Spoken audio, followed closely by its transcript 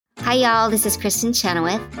Hi, y'all. This is Kristen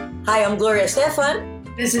Chenoweth. Hi, I'm Gloria Stefan.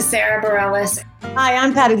 This is Sarah Bareilles. Hi,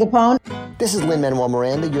 I'm Patti LuPone. This is Lin-Manuel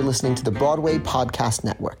Miranda. You're listening to the Broadway Podcast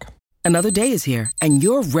Network. Another day is here, and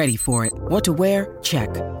you're ready for it. What to wear? Check.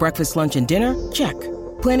 Breakfast, lunch, and dinner? Check.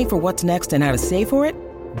 Planning for what's next and how to save for it?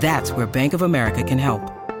 That's where Bank of America can help.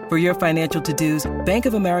 For your financial to-dos, Bank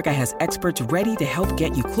of America has experts ready to help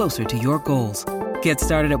get you closer to your goals. Get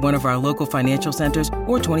started at one of our local financial centers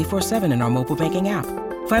or 24/7 in our mobile banking app.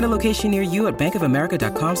 Find a location near you at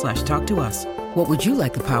bankofamerica.com/talktous. What would you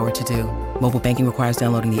like the power to do? Mobile banking requires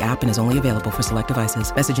downloading the app and is only available for select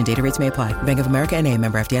devices. Message and data rates may apply. Bank of America N.A.,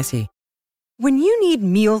 member FDIC. When you need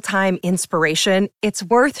mealtime inspiration, it's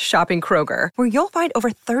worth shopping Kroger, where you'll find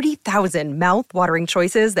over 30,000 mouth-watering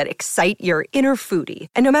choices that excite your inner foodie.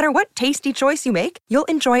 And no matter what tasty choice you make, you'll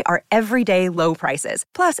enjoy our everyday low prices,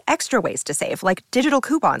 plus extra ways to save, like digital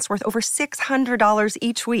coupons worth over $600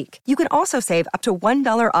 each week. You can also save up to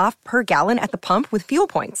 $1 off per gallon at the pump with fuel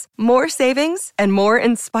points. More savings and more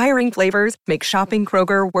inspiring flavors make shopping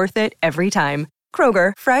Kroger worth it every time.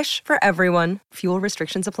 Kroger, fresh for everyone. Fuel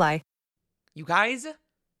restrictions apply. You guys,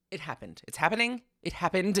 it happened. It's happening. It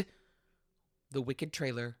happened. The Wicked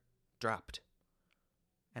trailer dropped.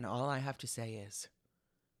 And all I have to say is...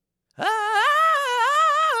 Ah!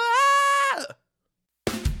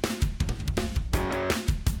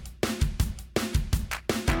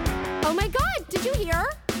 Oh my god, did you hear?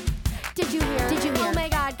 Did you hear? Did you hear? Oh my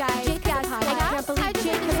god, guys. Jake has a podcast. I can't believe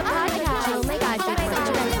Jake has a podcast. Oh my god, Jake has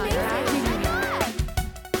a podcast.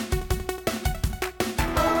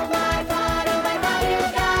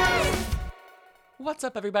 What's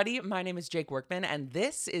up, everybody? My name is Jake Workman, and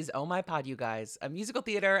this is Oh My Pod, You Guys, a musical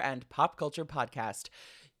theater and pop culture podcast.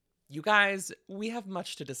 You guys, we have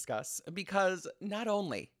much to discuss because not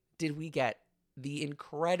only did we get the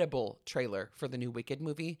incredible trailer for the new Wicked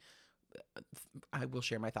movie, I will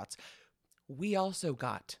share my thoughts. We also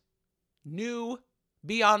got new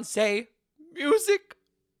Beyonce music.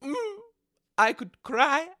 I could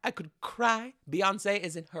cry. Beyonce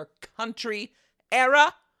is in her country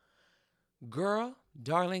era. Girl,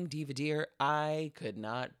 darling diva dear, I could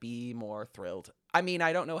not be more thrilled. I mean,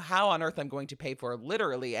 I don't know how on earth I'm going to pay for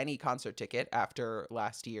literally any concert ticket after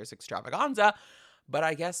last year's extravaganza, but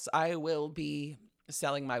I guess I will be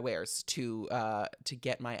selling my wares to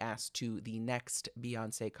get my ass to the next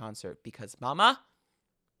Beyonce concert because mama,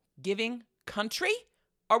 giving country?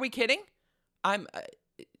 Are we kidding?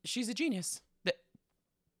 She's a genius.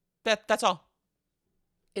 That's all.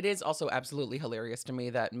 It is also absolutely hilarious to me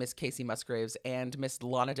that Miss Casey Musgraves and Miss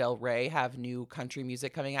Lana Del Rey have new country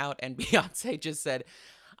music coming out, and Beyonce just said,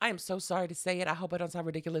 I am so sorry to say it, I hope I don't sound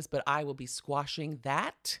ridiculous, but I will be squashing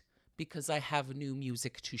that because I have new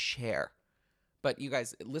music to share. But you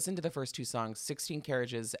guys, listen to the first two songs, 16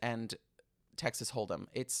 Carriages and Texas Hold'em.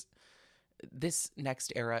 This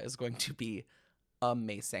next era is going to be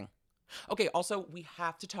amazing. Okay, also, we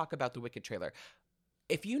have to talk about the Wicked trailer.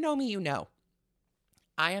 If you know me, you know.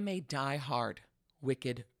 I am a die-hard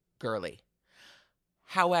Wicked girly.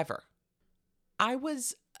 However, I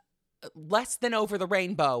was less than over the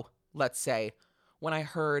rainbow, let's say, when I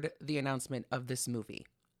heard the announcement of this movie.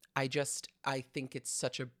 I think it's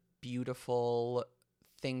such a beautiful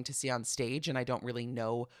thing to see on stage, and I don't really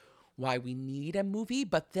know why we need a movie.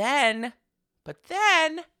 But then,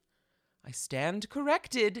 I stand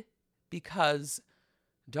corrected because,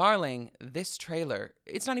 darling, this trailer,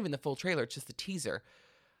 it's not even the full trailer, it's just the teaser.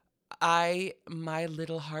 My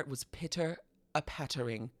little heart was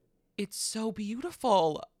pitter-a-pattering. It's so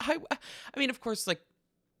beautiful. I mean, of course, like,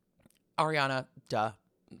 Ariana, duh.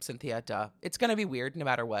 Cynthia, duh. It's going to be weird no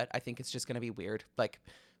matter what. I think it's just going to be weird, like,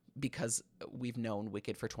 because we've known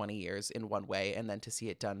Wicked for 20 years in one way, and then to see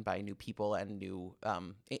it done by new people and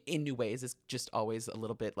in new ways is just always a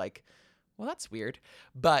little bit like, well, that's weird.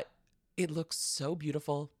 But it looks so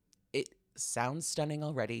beautiful. It sounds stunning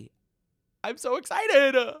already. I'm so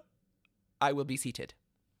excited. I will be seated.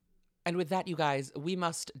 And with that, you guys, we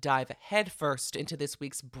must dive headfirst into this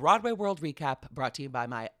week's Broadway World Recap, brought to you by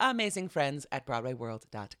my amazing friends at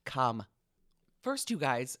BroadwayWorld.com. First, you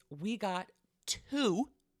guys, we got two,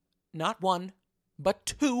 not one, but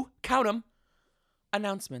two, count 'em,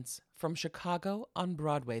 announcements from Chicago on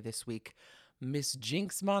Broadway this week. Miss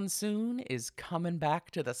Jinx Monsoon is coming back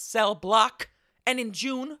to the Cell Block, and in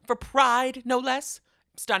June for Pride, no less.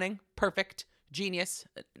 Stunning, perfect, genius,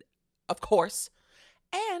 of course.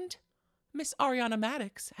 And Miss Ariana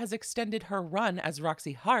Madix has extended her run as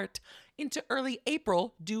Roxy Hart into early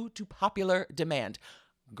April due to popular demand.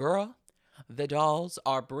 Girl, the dolls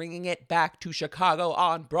are bringing it back to Chicago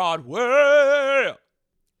on Broadway.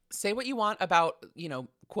 Say what you want about,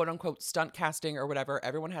 quote unquote stunt casting or whatever.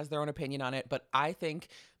 Everyone has their own opinion on it, but I think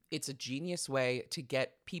it's a genius way to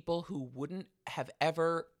get people who wouldn't have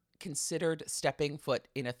ever considered stepping foot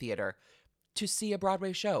in a theater to see a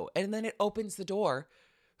Broadway show. And then it opens the door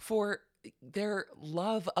for their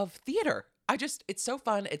love of theater. It's so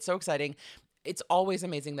fun. It's so exciting. It's always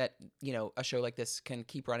amazing that, a show like this can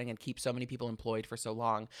keep running and keep so many people employed for so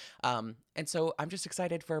long. And so I'm just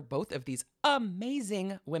excited for both of these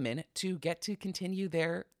amazing women to get to continue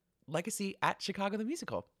their legacy at Chicago the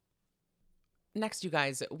Musical. Next, you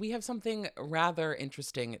guys, we have something rather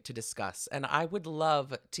interesting to discuss, and I would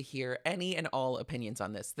love to hear any and all opinions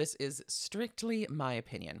on this. This is strictly my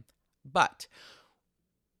opinion. But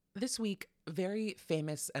this week, very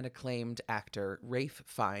famous and acclaimed actor Ralph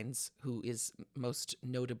Fiennes, who is most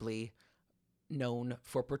notably known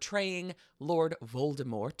for portraying Lord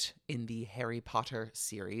Voldemort in the Harry Potter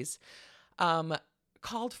series,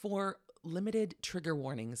 called for limited trigger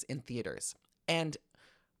warnings in theaters. And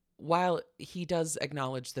while he does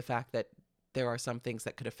acknowledge the fact that there are some things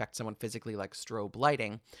that could affect someone physically, like strobe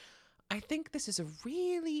lighting, I think this is a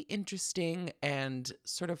really interesting and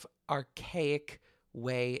sort of archaic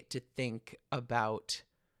way to think about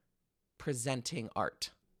presenting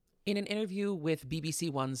art. In an interview with BBC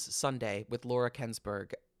One's Sunday with Laura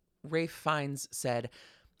Kensberg, Ralph Fiennes said,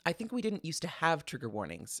 "I think we didn't used to have trigger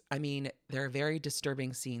warnings. I mean, there are very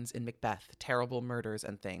disturbing scenes in Macbeth, terrible murders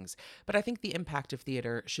and things, but I think the impact of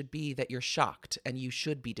theater should be that you're shocked and you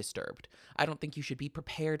should be disturbed. I don't think you should be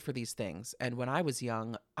prepared for these things, and when I was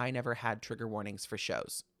young, I never had trigger warnings for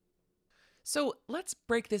shows." So let's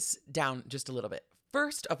break this down just a little bit.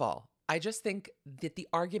 First of all, I just think that the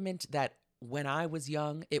argument that when I was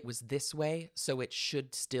young, it was this way, so it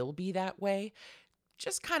should still be that way,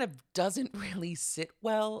 just kind of doesn't really sit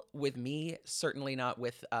well with me, certainly not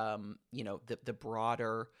with, the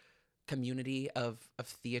broader community of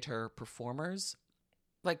theater performers.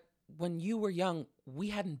 Like, when you were young,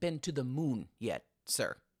 we hadn't been to the moon yet,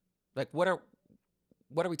 sir. Like, what are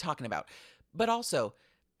we talking about? But also,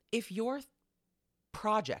 if your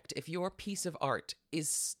project, if your piece of art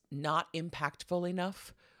is not impactful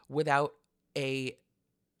enough without a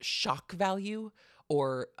shock value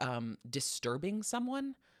or disturbing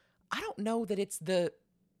someone, I don't know that it's the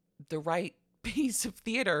right piece of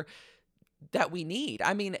theater that we need.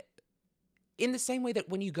 I mean, in the same way that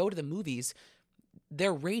when you go to the movies,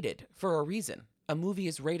 they're rated for a reason. A movie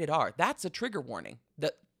is rated R. That's a trigger warning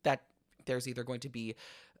that there's either going to be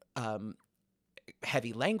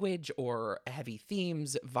heavy language or heavy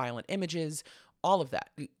themes, violent images, all of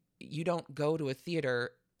that. You don't go to a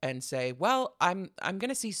theater and say, "Well, I'm going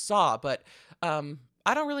to see Saw, but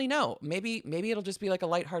I don't really know. Maybe it'll just be like a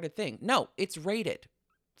lighthearted thing." No, it's rated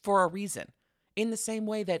for a reason. In the same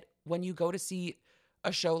way that when you go to see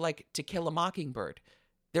a show like To Kill a Mockingbird,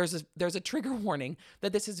 there's a trigger warning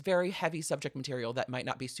that this is very heavy subject material that might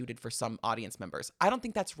not be suited for some audience members. I don't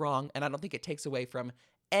think that's wrong, and I don't think it takes away from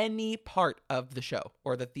any part of the show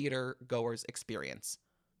or the theater goer's experience.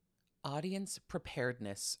 Audience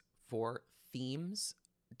preparedness for themes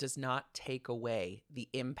does not take away the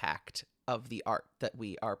impact of the art that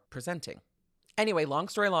we are presenting. Anyway, long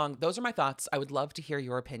story long, those are my thoughts. I would love to hear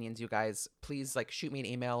your opinions, you guys. Please shoot me an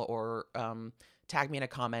email or tag me in a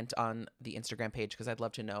comment on the Instagram page because I'd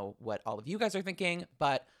love to know what all of you guys are thinking.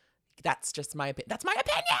 But that's just my opinion. That's my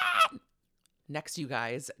opinion! Next, you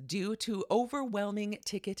guys, due to overwhelming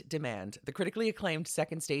ticket demand, the critically acclaimed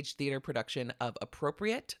second stage theater production of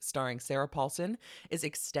Appropriate, starring Sarah Paulson, is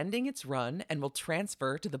extending its run and will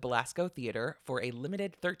transfer to the Belasco Theater for a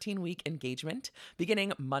limited 13-week engagement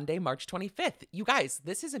beginning Monday, March 25th. You guys,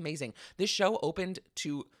 this is amazing. This show opened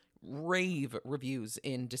to rave reviews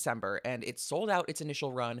in December, and it sold out its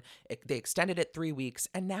initial run. They extended it 3 weeks,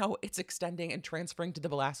 and now it's extending and transferring to the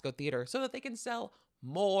Belasco Theater so that they can sell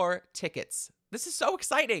more tickets. This is so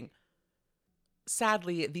exciting.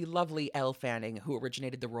 Sadly, the lovely Elle Fanning, who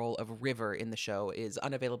originated the role of River in the show, is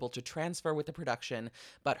unavailable to transfer with the production,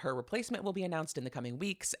 but her replacement will be announced in the coming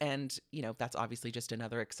weeks, and, that's obviously just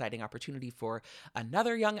another exciting opportunity for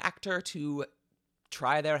another young actor to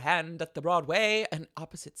try their hand at the Broadway. And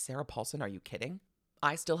opposite Sarah Paulson, are you kidding?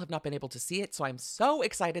 I still have not been able to see it, so I'm so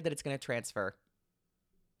excited that it's going to transfer.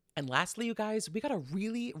 And lastly, you guys, we got a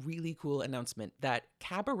really, really cool announcement that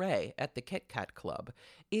Cabaret at the Kit Kat Club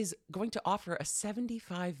is going to offer a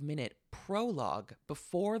 75-minute prologue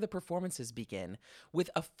before the performances begin with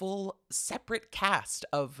a full separate cast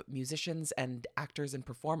of musicians and actors and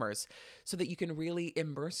performers so that you can really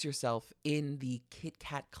immerse yourself in the Kit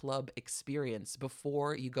Kat Club experience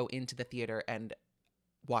before you go into the theater and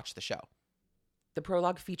watch the show. The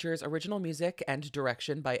prologue features original music and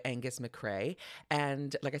direction by Angus McCrae.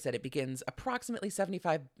 And like I said, it begins approximately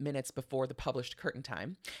 75 minutes before the published curtain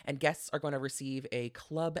time. And guests are going to receive a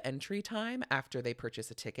club entry time after they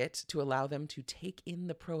purchase a ticket to allow them to take in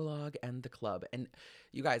the prologue and the club. And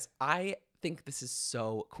you guys, I think this is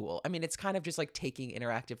so cool. I mean, it's kind of just like taking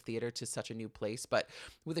interactive theater to such a new place, but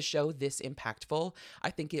with a show this impactful, I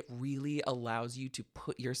think it really allows you to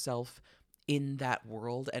put yourself in that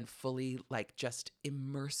world and fully like just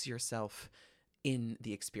immerse yourself in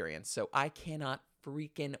the experience. So I cannot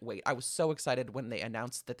freaking wait. I was so excited when they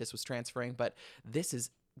announced that this was transferring, but this is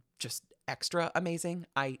just extra amazing.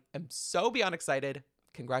 I am so beyond excited.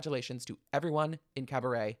 Congratulations to everyone in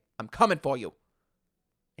Cabaret. I'm coming for you.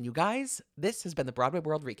 And you guys, this has been the Broadway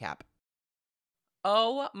World Recap.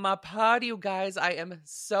 Oh my pod, you guys. I am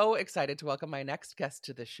so excited to welcome my next guest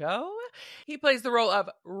to the show. He plays the role of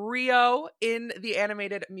Rio in the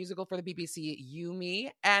animated musical for the BBC,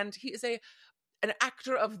 Yumi, and he is an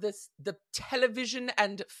actor of the television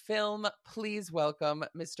and film. Please welcome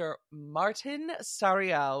Mr. Martin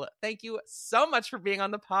Sarreal. Thank you so much for being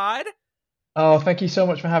on the pod. Oh, thank you so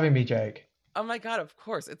much for having me, Jake. Oh my God, of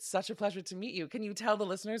course. It's such a pleasure to meet you. Can you tell the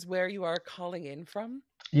listeners where you are calling in from?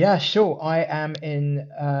 Yeah, sure. I am in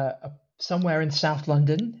somewhere in South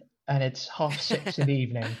London, and it's 6:30 in the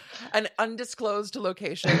evening. An undisclosed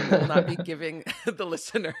location. We will not be giving the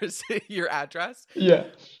listeners your address. Yeah.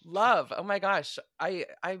 Love. Oh my gosh. I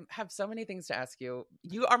have so many things to ask you.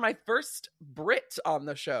 You are my first Brit on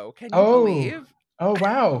the show. Can you believe? Oh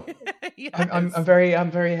wow! Yes. I'm very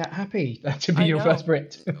happy to be your first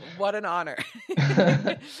Brit. What an honor.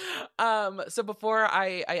 So before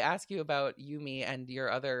I ask you about Yumi and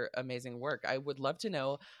your other amazing work, I would love to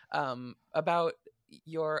know about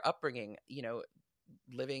your upbringing. You know,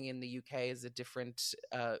 living in the UK is a different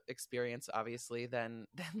experience, obviously, than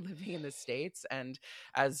living in the States. And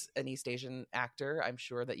as an East Asian actor, I'm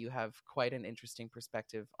sure that you have quite an interesting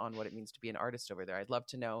perspective on what it means to be an artist over there. I'd love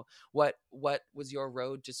to know what was your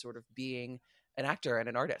road to sort of being an actor and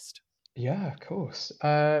an artist? Yeah, of course.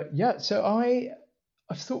 So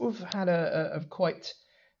I've sort of had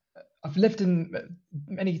I've lived in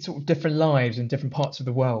many sort of different lives in different parts of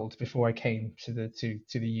the world before I came to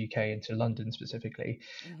the UK and to London specifically.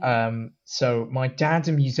 Mm-hmm. So my dad's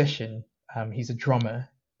a musician. He's a drummer.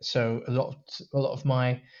 So a lot of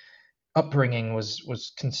my upbringing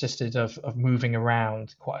was consisted of moving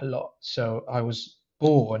around quite a lot. So I was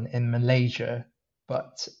born in Malaysia,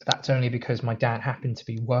 but that's only because my dad happened to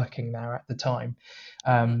be working there at the time.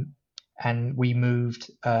 And we moved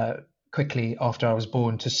quickly after I was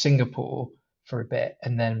born to Singapore for a bit,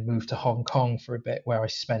 and then moved to Hong Kong for a bit, where I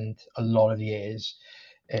spent a lot of years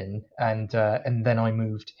in, and then I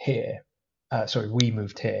moved here. We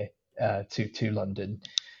moved here to London,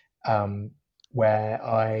 where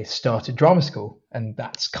I started drama school, and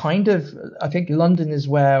that's kind of, I think London is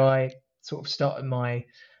where I sort of started my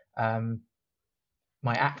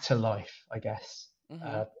my actor life, I guess.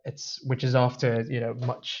 Which is after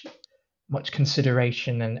much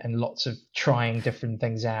consideration and lots of trying different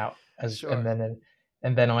things out and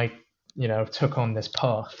then I took on this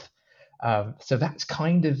path. So that's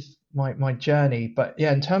kind of my journey. But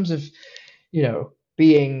yeah, in terms of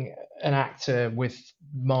being an actor with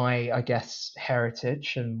my, I guess,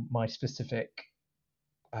 heritage and my specific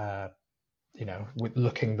with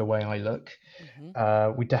looking the way I look,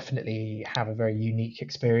 we definitely have a very unique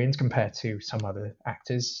experience compared to some other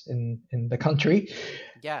actors in the country.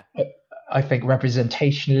 Yeah. I think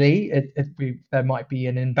representationally, there might be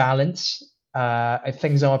an imbalance.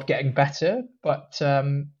 Things are getting better, but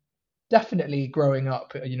definitely growing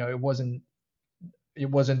up, it wasn't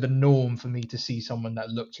the norm for me to see someone that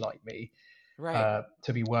looked like me, right,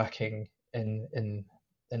 to be working in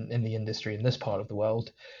the industry in this part of the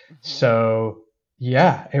world. So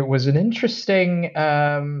yeah, it was an interesting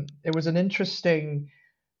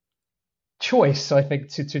choice, I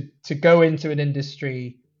think, to go into an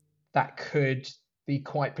industry that could be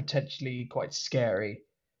potentially quite scary.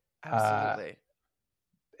 Absolutely.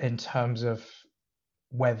 In terms of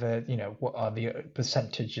whether, what are the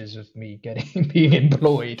percentages of me being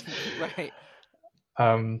employed. Right.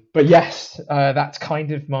 But yes, that's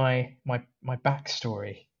kind of my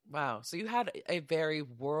backstory. Wow. So you had a very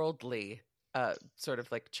worldly sort of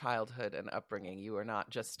like childhood and upbringing. You were not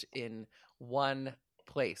just in one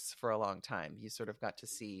place for a long time. You sort of got to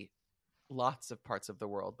see lots of parts of the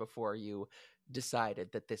world before you decided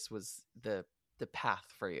that this was the path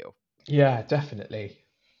for you. Yeah, definitely.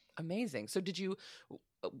 Amazing. So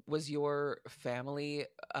was your family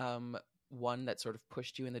one that sort of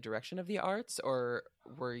pushed you in the direction of the arts, or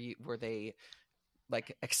were they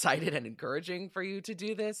like excited and encouraging for you to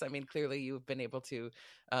do this? I mean, clearly you've been able to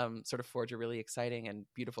sort of forge a really exciting and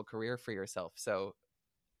beautiful career for yourself. So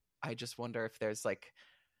I just wonder if there's like,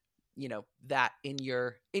 you know, that in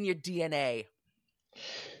your DNA.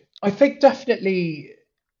 I think definitely.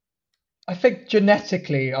 I think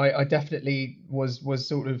genetically, I definitely was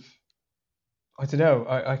sort of. I don't know.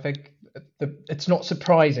 I think it's not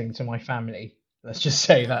surprising to my family. Let's just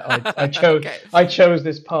say that I chose Okay. I chose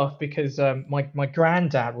this path because my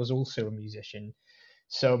granddad was also a musician.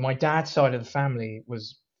 So my dad's side of the family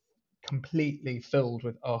was completely filled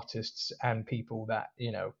with artists and people that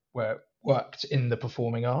worked in the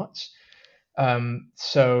performing arts.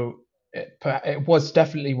 So it was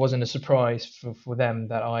definitely wasn't a surprise for them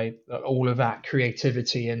that all of that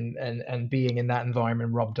creativity and being in that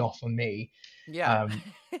environment rubbed off on me. Yeah.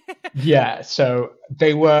 Yeah, so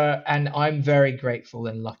they were, and I'm very grateful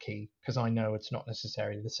and lucky because I know it's not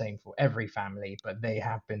necessarily the same for every family, but they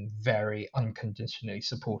have been very unconditionally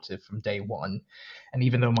supportive from day one. And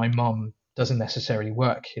even though my mum doesn't necessarily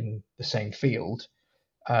work in the same field,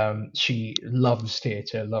 she loves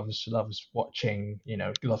theatre, loves watching,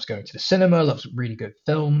 loves going to the cinema, loves really good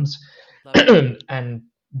films. Love it. And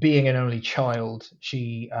being an only child,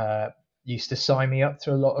 she used to sign me up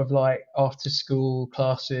to a lot of like after school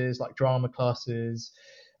classes, like drama classes,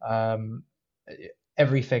 um,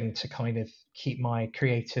 everything to kind of keep my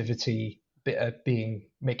creativity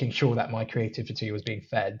making sure that my creativity was being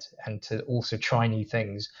fed, and to also try new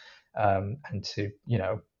things, and to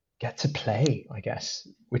get to play, I guess,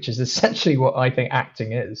 which is essentially what I think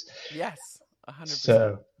acting is. Yes, 100%.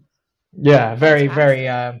 So yeah, very, very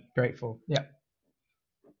Fantastic. grateful. Yeah.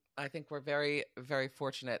 I think we're very, very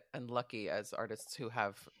fortunate and lucky as artists who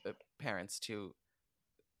have parents to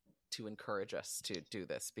encourage us to do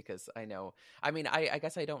this, because I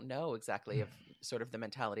guess I don't know exactly of sort of the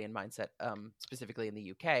mentality and mindset specifically in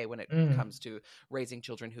the UK when it comes to raising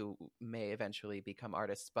children who may eventually become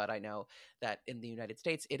artists, but I know that in the United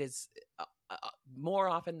States it is more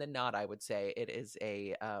often than not, I would say, it is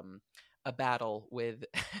a battle with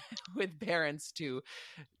with parents to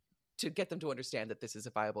get them to understand that this is a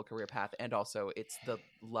viable career path, and also it's the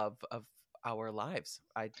love of our lives.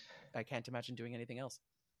 I can't imagine doing anything else.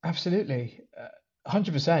 Absolutely,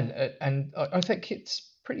 100%. And I think it's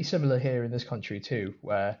pretty similar here in this country too,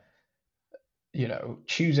 where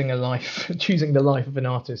choosing choosing the life of an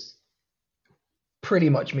artist pretty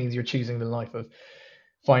much means you're choosing the life of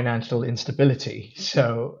financial instability.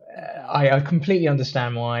 So I completely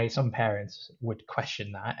understand why some parents would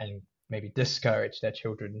question that and maybe discourage their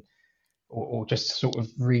children, or just sort of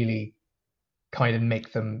really kind of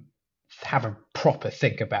make them have a proper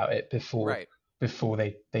think about it before Right.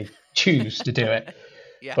 they choose to do it.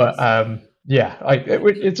 Yes. But yeah,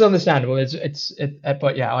 it's understandable.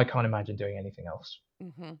 But yeah, I can't imagine doing anything else.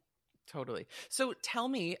 Mm-hmm. Totally. So tell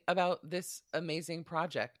me about this amazing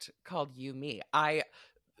project called You Me. I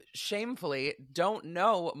shamefully don't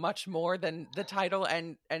know much more than the title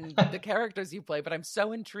and the characters you play, but I'm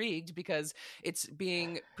so intrigued because it's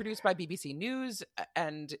being produced by BBC News,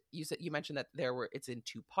 and you mentioned that it's in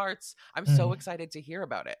 2 parts. I'm so excited to hear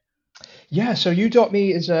about it. Yeah, so You Dot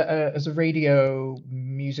Me is a radio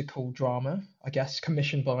musical drama, I guess,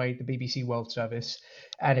 commissioned by the BBC World Service,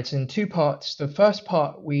 and it's in 2 parts. The first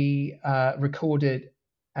part we recorded,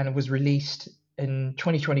 and it was released in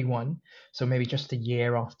 2021, so maybe just a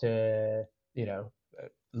year after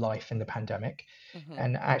life in the pandemic.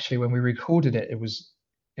 And actually, when we recorded it, it was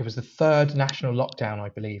the 3rd national lockdown, I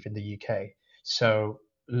believe, in the UK. So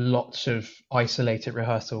lots of isolated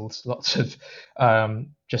rehearsals, lots of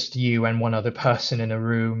just you and one other person in a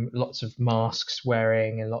room, lots of masks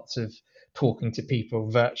wearing, and lots of talking to people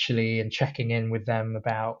virtually and checking in with them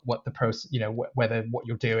about what the process, whether what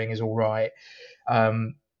you're doing is all right.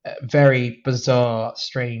 Very bizarre,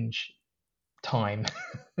 strange time.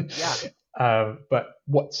 Yeah. But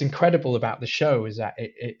what's incredible about the show is that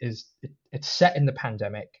it's set in the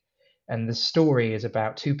pandemic, and the story is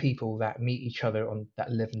about 2 people that meet each other that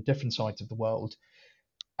live on different sides of the world.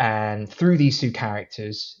 And through these 2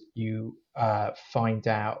 characters, you find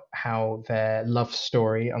out how their love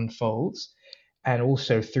story unfolds, and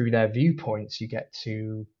also through their viewpoints, you get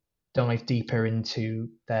to dive deeper into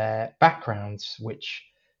their backgrounds, which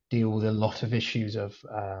deal with a lot of issues of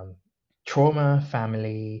trauma,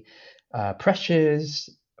 family, pressures,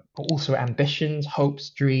 but also ambitions, hopes,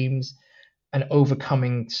 dreams, and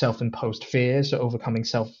overcoming self-imposed fears, or overcoming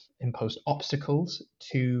self-imposed obstacles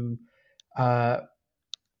to, I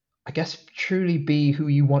guess, truly be who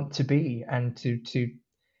you want to be. And to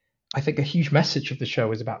I think a huge message of the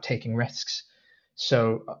show is about taking risks.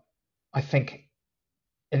 So I think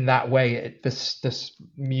in that way, this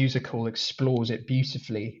musical explores it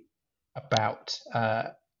beautifully about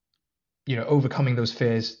overcoming those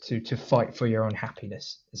fears to fight for your own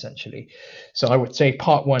happiness, essentially. So I would say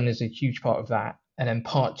part one is a huge part of that, and then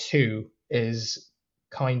part two is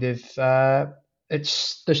kind of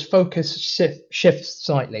it's the focus shifts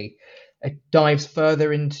slightly. It dives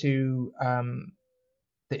further into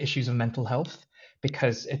the issues of mental health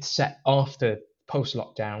because it's set after post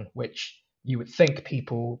lockdown, which you would think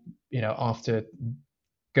people, after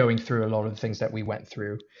going through a lot of the things that we went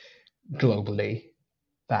through globally,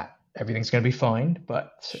 that everything's going to be fine.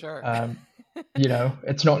 But Sure.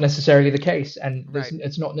 it's not necessarily the case, and Right.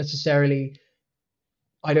 it's not necessarily.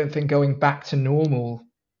 I don't think going back to normal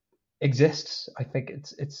exists. I think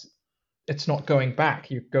it's not going back.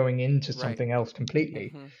 You're going into Right. something else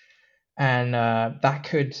completely, Mhm. and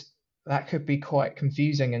that could be quite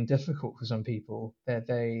confusing and difficult for some people.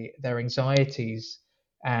 Their anxieties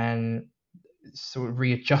and sort of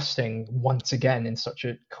readjusting once again in such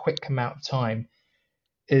a quick amount of time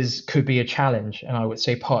could be a challenge. And I would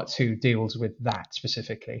say part two deals with that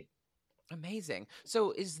specifically. Amazing.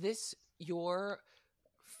 So is this your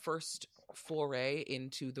first foray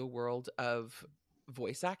into the world of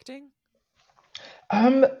voice acting?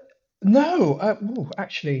 No,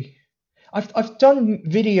 actually, I've done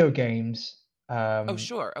video games Oh,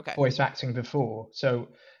 sure. Okay. voice acting before. So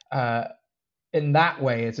in that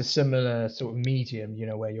way, it's a similar sort of medium,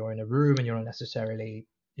 where you're in a room and you're not necessarily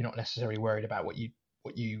worried about what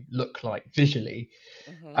you look like visually.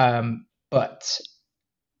 But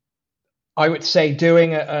I would say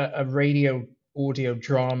doing a radio audio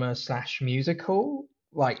drama / musical,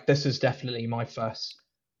 like this is definitely my first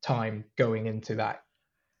time going into that,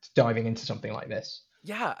 diving into something like this.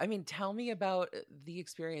 Yeah, I mean, tell me about the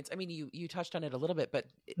experience. I mean, you touched on it a little bit, but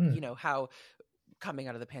how coming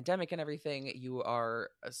out of the pandemic and everything, you are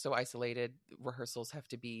so isolated. Rehearsals have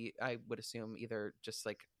to be, I would assume, either just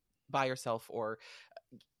like by yourself or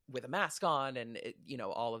with a mask on, and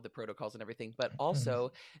all of the protocols and everything. But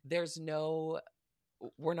also, there's no,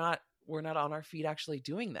 we're not on our feet actually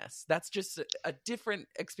doing this. That's just a different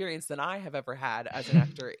experience than I have ever had as an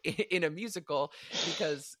actor in a musical,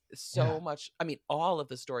 because so much, I mean, all of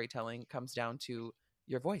the storytelling comes down to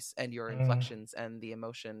your voice and your inflections and the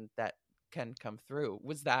emotion that can come through.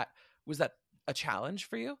 Was that a challenge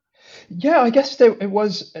for you? Yeah, I guess it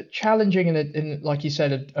was challenging in like you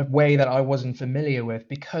said, a way that I wasn't familiar with,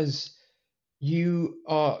 because you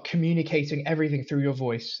are communicating everything through your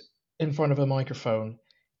voice in front of a microphone.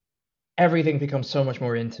 Everything becomes so much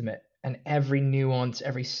more intimate, and every nuance,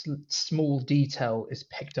 every small detail is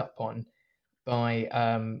picked up on by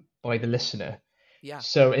the listener. Yeah.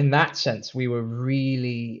 So in that sense, we were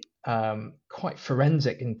really quite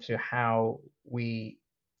forensic into how we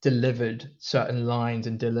delivered certain lines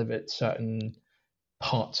and delivered certain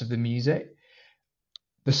parts of the music.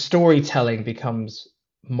 The storytelling becomes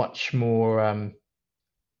much more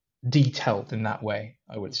detailed in that way,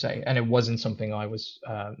 I would say, and it wasn't something I was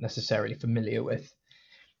necessarily familiar with.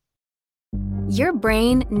 Your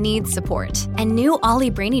brain needs support, and new Ollie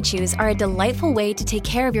Brainy Chews are a delightful way to take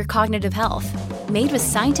care of your cognitive health. Made with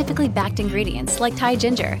scientifically backed ingredients like Thai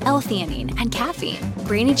ginger, L-theanine, and caffeine,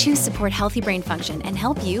 Brainy Chews support healthy brain function and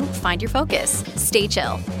help you find your focus, stay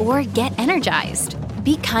chill, or get energized.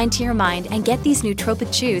 Be kind to your mind and get these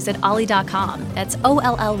nootropic chews at ollie.com. That's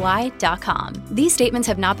OLLY.com. These statements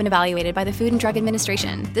have not been evaluated by the Food and Drug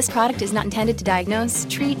Administration. This product is not intended to diagnose,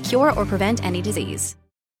 treat, cure, or prevent any disease.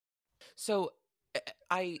 So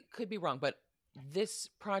I could be wrong, but this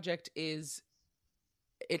project is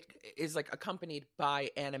like accompanied by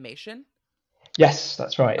animation? Yes,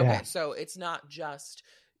 that's right. Okay, yeah. So it's not just,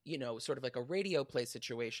 sort of like a radio play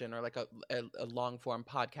situation or like a long form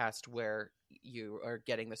podcast where you are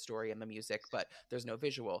getting the story and the music, but there's no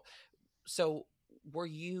visual. So were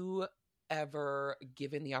you ever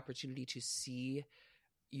given the opportunity to see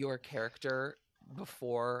your character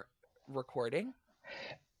before recording?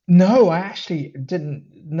 No, I actually didn't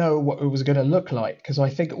know what it was going to look like, because I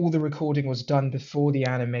think all the recording was done before the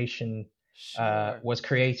animation was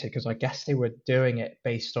created, because I guess they were doing it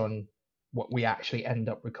based on what we actually end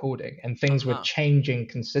up recording, and things were changing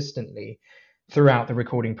consistently throughout the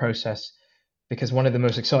recording process. Because one of the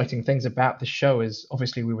most exciting things about the show is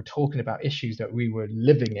obviously we were talking about issues that we were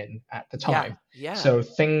living in at the time. Yeah. So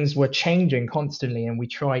things were changing constantly, and we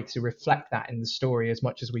tried to reflect that in the story as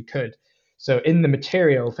much as we could. So in the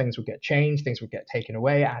material, things would get changed, things would get taken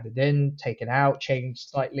away, added in, taken out, changed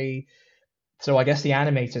slightly. So I guess the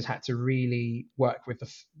animators had to really work with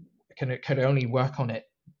could only work on it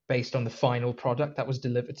based on the final product that was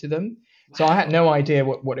delivered to them. So I had no idea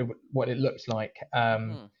what it looked like.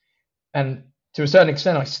 And to a certain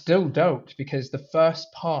extent, I still don't, because the first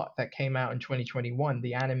part that came out in 2021,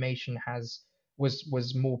 the animation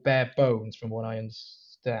was more bare bones from what I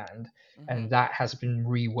understand, and that has been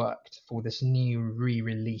reworked for this new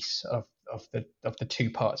re-release of the two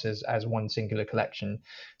parts as one singular collection.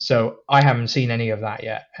 So I haven't seen any of that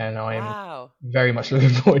yet, and I'm very much looking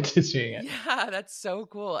forward to seeing it. Yeah, that's so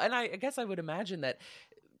cool. And I guess I would imagine that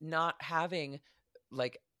not having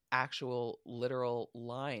like actual literal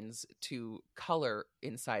lines to color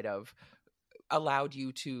inside of allowed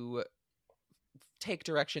you to take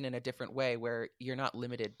direction in a different way, where you're not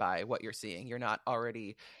limited by what you're seeing. You're not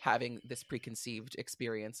already having this preconceived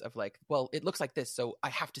experience of like, well, it looks like this, so I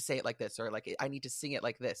have to say it like this, or like I need to sing it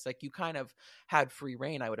like this. Like, you kind of had free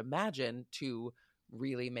reign, I would imagine, to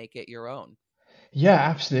really make it your own. Yeah,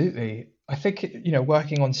 absolutely. I think,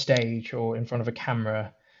 working on stage or in front of a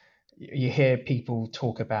camera, you hear people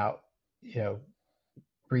talk about,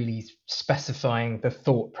 really specifying the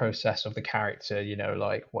thought process of the character,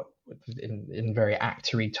 like what in very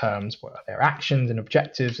actory terms, what are their actions and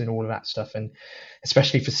objectives and all of that stuff. And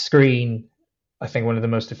especially for screen, I think one of the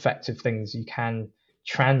most effective things you can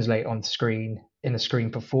translate on screen in a screen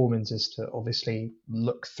performance is to obviously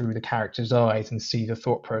look through the character's eyes and see the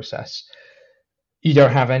thought process. You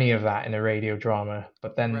don't have any of that in a radio drama,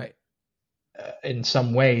 but then in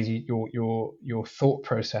some ways your thought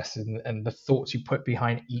process and the thoughts you put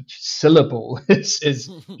behind each syllable is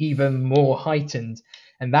even more heightened.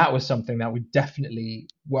 And that was something that we definitely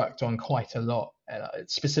worked on quite a lot.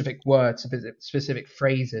 Specific words, specific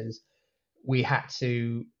phrases, we had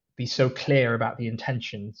to be so clear about the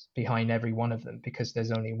intentions behind every one of them, because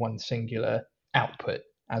there's only one singular output,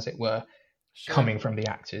 as it were, coming from the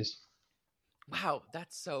actors. Wow,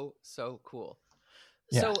 that's so cool.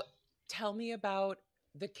 Yeah. So tell me about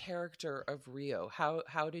the character of Rio.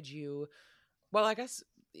 How did you, well, I guess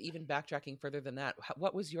even backtracking further than that,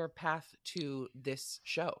 what was your path to this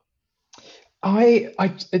show?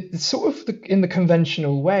 It's sort of in the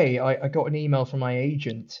conventional way. I got an email from my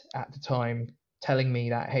agent at the time telling me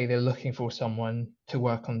that, hey, they're looking for someone to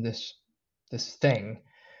work on this thing,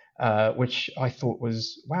 which I thought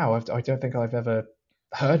was, wow, I don't think I've ever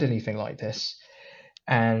heard anything like this.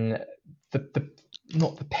 And the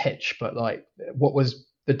not the pitch, but like what was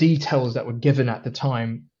the details that were given at the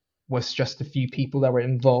time was just a few people that were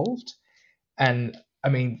involved. And I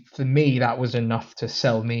mean, for me, that was enough to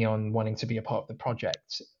sell me on wanting to be a part of the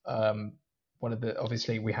project.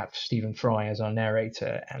 Obviously we have Stephen Fry as our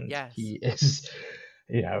narrator, and he is,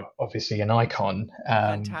 obviously an icon.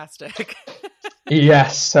 Fantastic.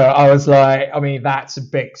 Yes. So I was like, I mean, that's a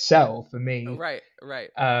big sell for me. Right.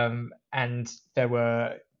 And there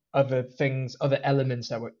were other elements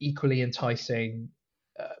that were equally enticing.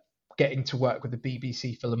 Getting to work with the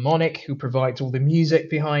BBC Philharmonic, who provides all the music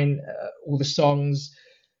behind all the songs.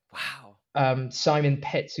 Wow. Simon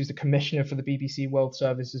Pitts, who's the commissioner for the BBC World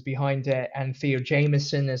Service, is behind it, and Theo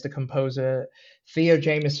Jameson as the composer. Theo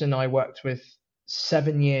Jameson I worked with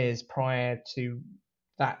 7 years prior to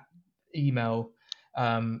that email,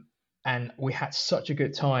 and we had such a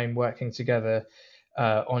good time working together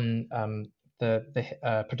on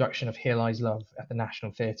the production of Here Lies Love at the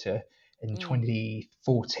National Theatre in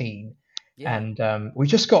 2014. And we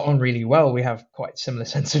just got on really well. We have quite a similar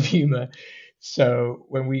sense of humor. So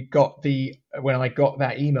when I got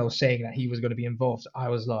that email saying that he was going to be involved, I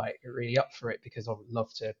was like really up for it, because I would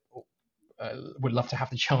love to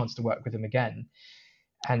have the chance to work with him again.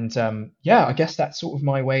 And I guess that's sort of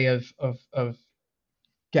my way of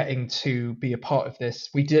getting to be a part of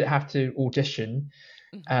this. We did have to audition,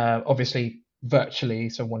 obviously virtually.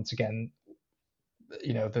 So once again,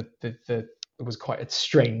 it was quite a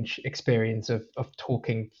strange experience of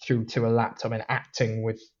talking through to a laptop and acting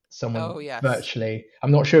with someone virtually.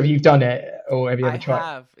 I'm not sure if you've done it or have you ever tried?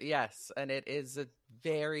 I have, yes. And it is a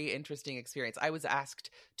very interesting experience. I was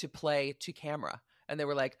asked to play to camera, and they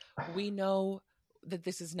were like, we know that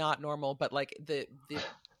this is not normal, but like the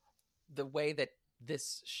way that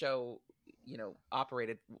this show,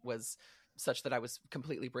 operated was such that I was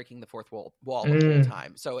completely breaking the fourth wall the whole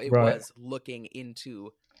time. So it was looking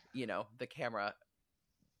into, the camera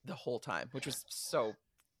the whole time, which was so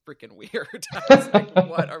freaking weird. I was like,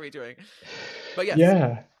 what are we doing? But yes.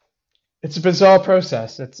 Yeah. It's a bizarre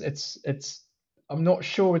process. It's I'm not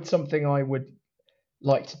sure it's something I would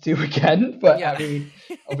like to do again, but I mean,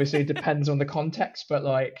 obviously it depends on the context, but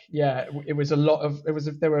it was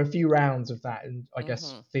there were a few rounds of that, and I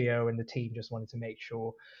guess Theo and the team just wanted to make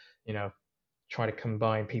sure, try to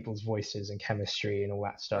combine people's voices and chemistry and all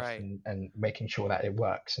that stuff, Right. and making sure that it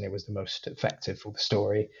works and it was the most effective for the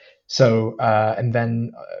story. So and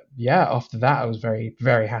then after that I was very,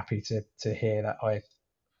 very happy to hear that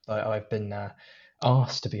I've been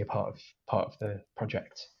asked to be a part of the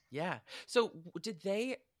project. Yeah. So did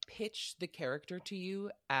they pitch the character to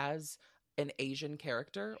you as an Asian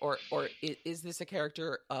character, or is this a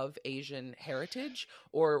character of Asian heritage,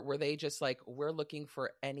 or were they just like, we're looking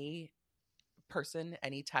for any person,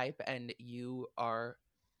 any type, and you are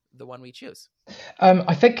the one we choose?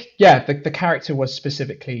 I think, yeah, the character was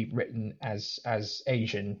specifically written as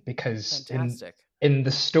Asian because Fantastic. in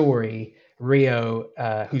the story, Rio,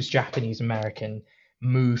 who's Japanese American,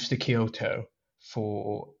 moves to Kyoto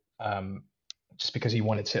for just because he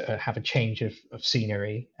wanted to have a change of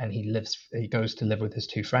scenery, and he goes to live with his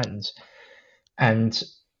two friends. And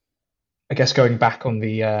I guess going back on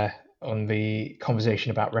the conversation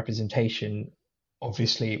about representation,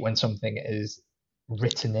 obviously when something is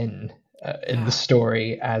written in the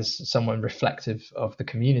story as someone reflective of the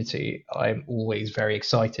community, I'm always very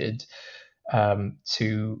excited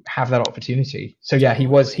to have that opportunity. So yeah,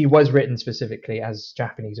 Totally. he was written specifically as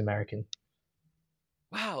Japanese American.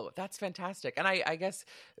 Wow, that's fantastic. And I guess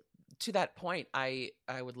to that point, I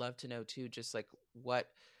would love to know too, just like what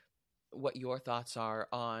your thoughts are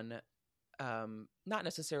on not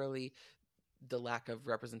necessarily the lack of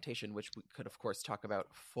representation, which we could of course talk about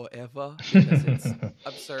forever because it's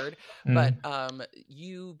absurd, but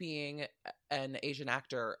you being an Asian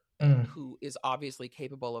actor who is obviously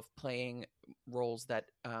capable of playing roles that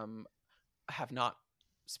have not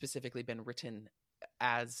specifically been written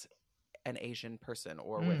as an Asian person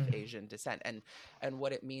or with Asian descent, and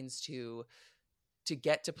what it means to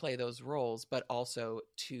get to play those roles, but also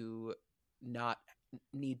to not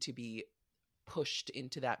need to be pushed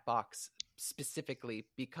into that box specifically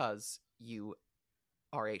because you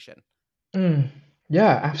are Asian.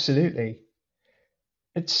 Yeah, absolutely.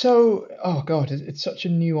 It's so, oh God, it's such a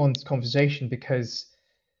nuanced conversation because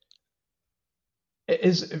it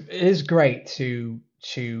is great to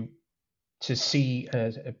see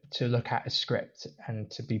to look at a script and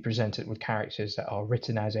to be presented with characters that are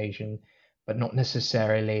written as Asian, but not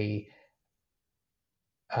necessarily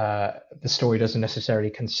the story doesn't necessarily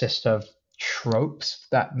consist of tropes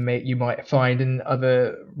that you might find in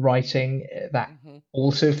other writing that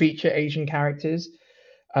also feature Asian characters.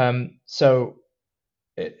 So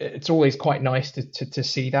it's always quite nice to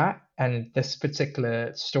see that. And this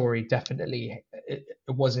particular story definitely it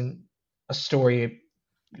wasn't a story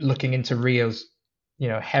looking into Rio's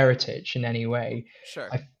heritage in any way. Sure.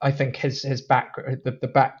 I think his back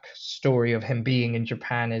the back story of him being in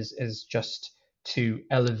Japan is just to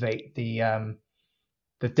elevate the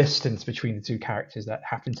distance between the two characters that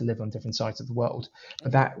happen to live on different sides of the world.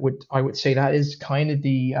 But I would say that is kind of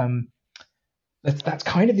the that's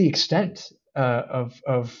kind of the extent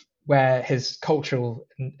of where his cultural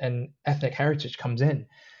and ethnic heritage comes in.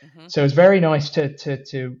 So it's very nice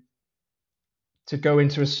to go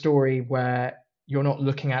into a story where you're not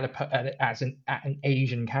looking at it as an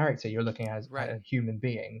Asian character, you're looking at a human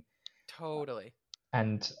being. Totally.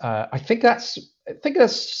 And I think that's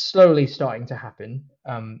slowly starting to happen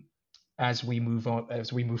as we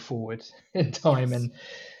move forward in time,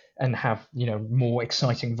 and have more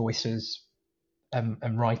exciting voices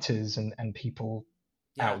and writers and people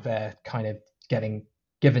out there kind of getting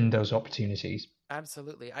given those opportunities.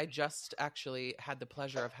 Absolutely. I just actually had the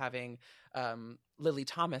pleasure of having Lily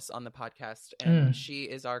Thomas on the podcast, and she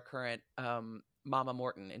is our current Mama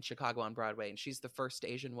Morton in Chicago on Broadway, and she's the first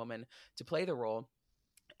Asian woman to play the role.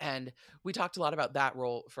 And we talked a lot about that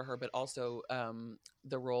role for her, but also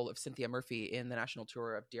the role of Cynthia Murphy in the national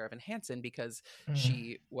tour of Dear Evan Hansen, because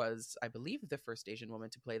she was, I believe, the first Asian woman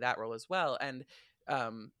to play that role as well. And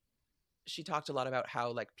she talked a lot about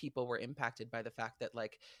how like people were impacted by the fact that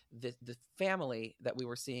like the family that we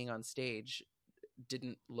were seeing on stage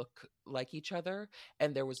didn't look like each other,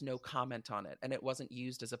 and there was no comment on it, and it wasn't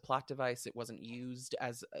used as a plot device. It wasn't used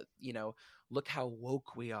as look how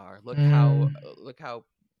woke we are, look how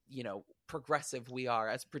progressive we are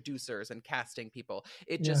as producers and casting people.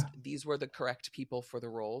 It just, these were the correct people for the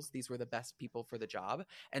roles. These were the best people for the job.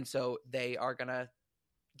 And so they are going to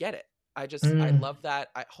get it. I love that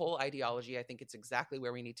whole ideology. I think it's exactly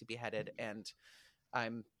where we need to be headed. And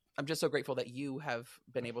I'm just so grateful that you have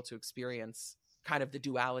been able to experience kind of the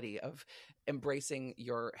duality of embracing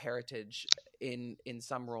your heritage in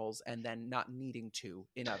some roles and then not needing to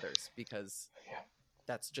in others, because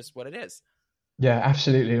that's just what it is. Yeah,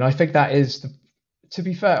 absolutely. And I think that is to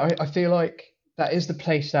be fair, I feel like that is the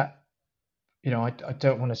place that, I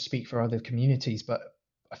don't want to speak for other communities, but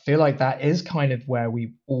I feel like that is kind of where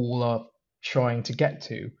we all are trying to get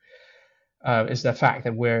to, is the fact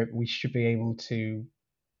that we should be able to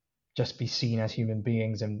just be seen as human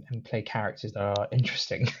beings and play characters that are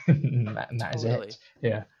interesting. And that is Totally. it.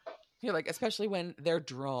 Yeah. You're like, especially when they're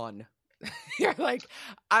drawn. You're like,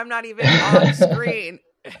 I'm not even on screen.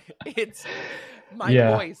 It's my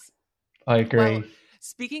voice. I agree. Well,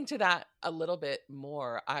 speaking to that a little bit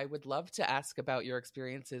more, I would love to ask about your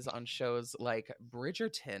experiences on shows like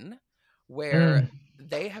Bridgerton, where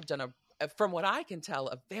they have done from what I can tell,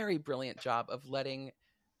 a very brilliant job of letting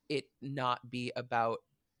it not be about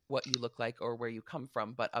what you look like or where you come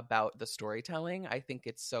from, but about the storytelling. I think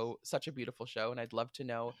it's such a beautiful show, and I'd love to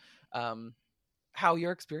know how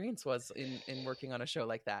your experience was in working on a show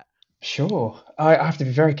like that. Sure. I have to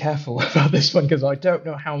be very careful about this one because I don't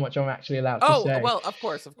know how much I'm actually allowed to say. Oh, well, of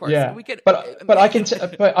course. Yeah. We could, but I can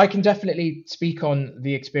but I can definitely speak on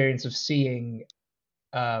the experience of seeing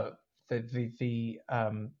the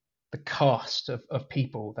cast of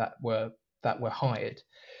people that were hired,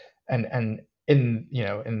 and in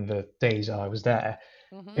in the days I was there,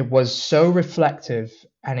 it was so reflective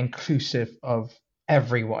and inclusive of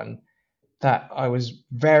everyone that I was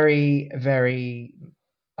very moved,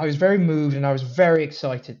 and I was very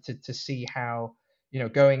excited to see how,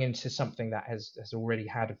 going into something that has already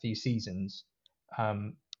had a few seasons,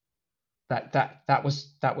 that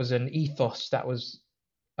was an ethos that was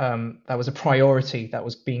a priority that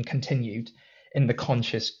was being continued in the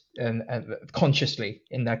consciously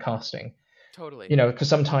in their casting. Totally. Because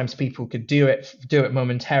sometimes people could do it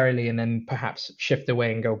momentarily and then perhaps shift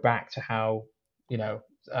away and go back to how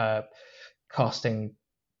casting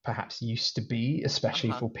perhaps used to be,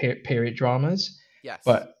 especially for period dramas. Yes.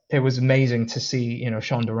 But it was amazing to see,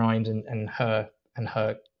 Shonda Rhimes and her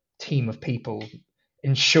team of people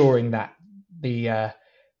ensuring that that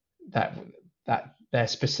their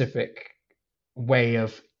specific way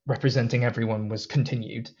of representing everyone was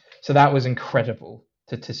continued. So that was incredible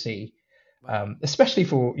to see. Wow. Especially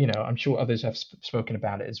for, I'm sure others have spoken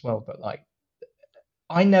about it as well, but like,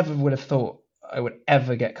 I never would have thought I would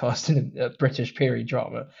ever get cast in a British period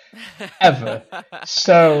drama, ever.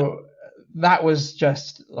 So that was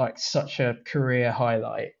just like such a career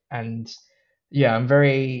highlight. And yeah, I'm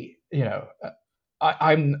very,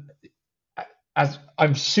 I'm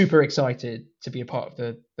super excited to be a part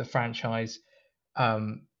of the franchise.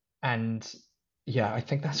 And yeah, I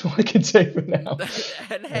think that's what I can say for now.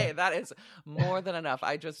 And hey, that is more than enough.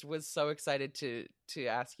 I just was so excited to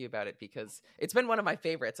ask you about it because it's been one of my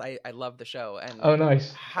favorites. I love the show, and oh,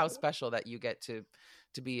 nice. How special that you get to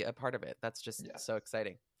be a part of it. That's just so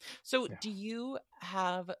exciting. So do you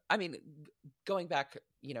have, I mean, going back,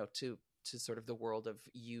 to sort of the world of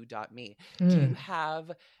you.me, do you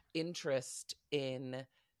have interest in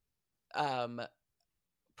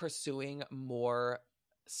pursuing more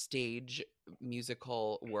stage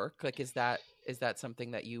musical work? Like, is that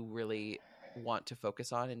something that you really want to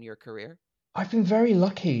focus on in your career? I've been very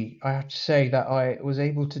lucky, I have to say, that I was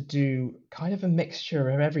able to do kind of a mixture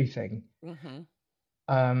of everything.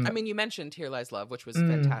 I mean, you mentioned Here Lies Love, which was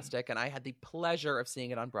fantastic, and I had the pleasure of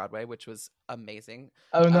seeing it on Broadway, which was amazing.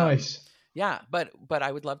 Oh, nice. Yeah, but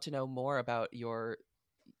I would love to know more about your,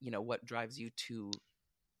 what drives you to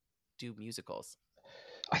do musicals.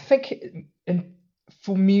 I think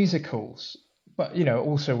for musicals, but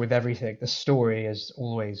also with everything, the story is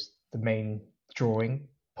always the main drawing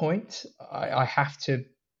point. I have to,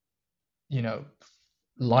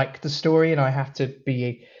 like the story, and I have to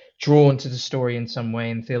be drawn to the story in some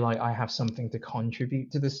way and feel like I have something to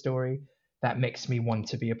contribute to the story that makes me want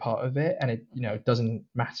to be a part of it. And it, it doesn't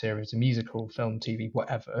matter if it's a musical, film, TV,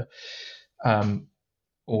 whatever,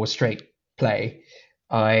 or a straight play.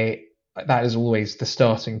 That is always the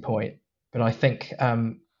starting point. But I think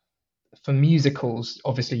for musicals,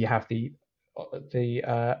 obviously you have the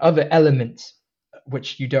other elements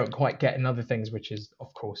which you don't quite get in other things, which is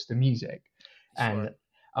of course the music. Sure. And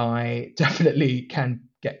I definitely can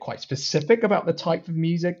get quite specific about the type of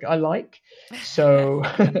music I like. So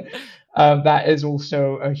that is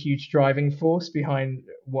also a huge driving force behind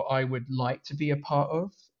what I would like to be a part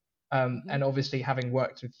of. And obviously having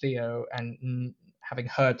worked with Theo and having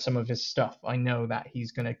heard some of his stuff, I know that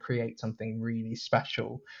he's going to create something really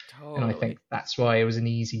special. Totally. And I think that's why it was an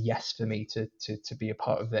easy yes for me to be a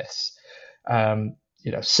part of this.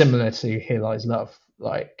 Similar to Here Lies Love,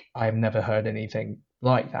 like I've never heard anything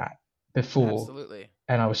like that before. Absolutely.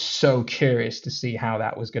 And I was so curious to see how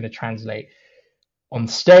that was going to translate on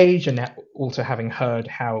stage, and that also having heard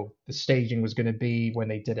how the staging was going to be when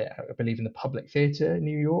they did it, I believe in the Public Theatre in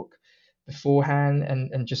New York beforehand,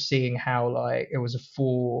 and just seeing how like it was a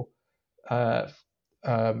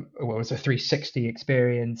well, it was a 360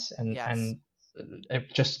 experience, and Yes.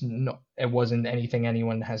 it wasn't anything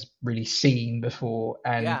anyone has really seen before.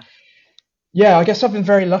 And Yeah. I guess I've been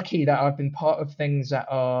very lucky that I've been part of things that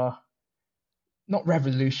are not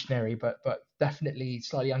revolutionary, but definitely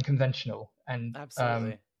slightly unconventional. And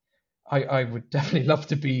Absolutely. I would definitely love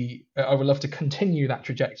to be. I would love to continue that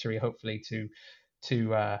trajectory. Hopefully, to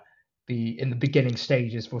be in the beginning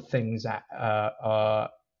stages for things that are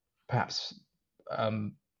perhaps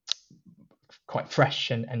quite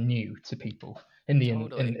fresh and new to people in the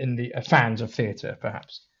Totally. in the fans of theatre,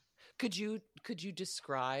 perhaps. Could you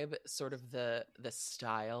describe sort of the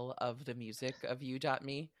style of the music of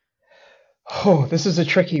You.me? Oh, this is a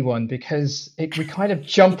tricky one because we kind of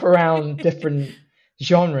jump around different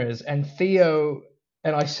genres, and Theo,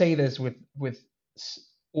 and I say this with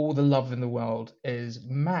all the love in the world, is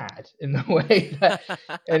mad in the way that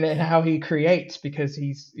and in how he creates, because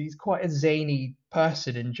he's quite a zany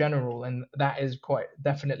person in general, and that is quite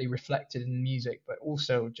definitely reflected in the music, but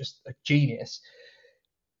also just a genius,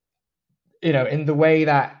 in the way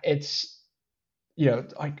that it's,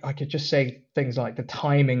 I could just say things like the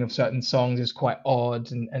timing of certain songs is quite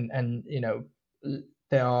odd, and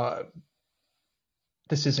there are,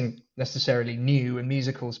 this isn't necessarily new in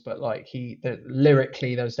musicals, but like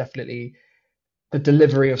lyrically, there's definitely the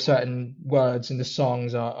delivery of certain words in the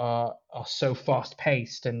songs are so fast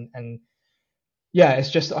paced, and yeah,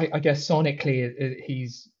 it's just, I guess sonically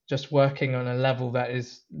he's just working on a level that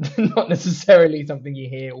is not necessarily something you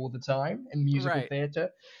hear all the time in musical Right. theatre.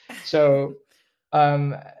 So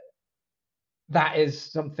that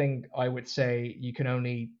is something I would say you can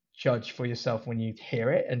only judge for yourself when you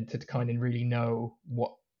hear it, and to kind of really know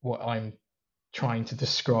what I'm trying to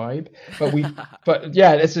describe. But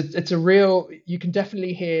yeah, it's a real, you can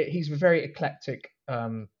definitely hear he's a very eclectic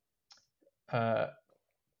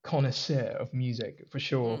connoisseur of music for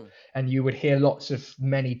sure. And you would hear lots of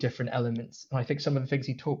many different elements. And I think some of the things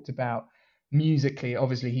he talked about musically,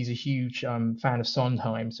 obviously he's a huge fan of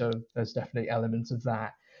Sondheim, so there's definitely elements of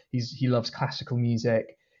that. He loves classical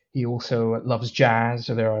music. He also loves jazz,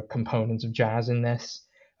 so there are components of jazz in this.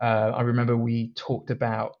 I remember we talked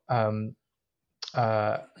about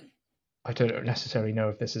I don't necessarily know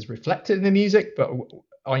if this is reflected in the music, but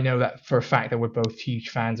I know that for a fact that we're both huge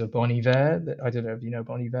fans of Bon Iver. I don't know if you know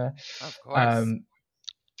Bon Iver. Of course.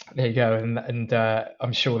 There you go, and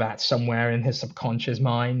I'm sure that's somewhere in his subconscious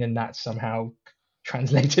mind, and that's somehow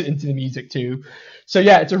translated into the music too. So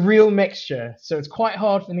yeah, it's a real mixture. So it's quite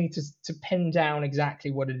hard for me to pin down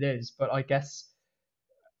exactly what it is, but I guess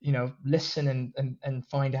listen and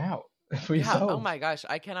find out for yourself. Oh my gosh,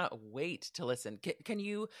 I cannot wait to listen. Can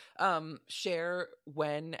you share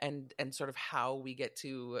when and sort of how we get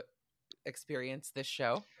to experience this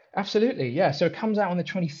show? Absolutely, yeah. So it comes out on the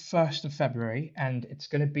 21st of February, and it's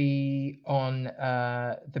going to be on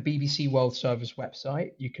the BBC World Service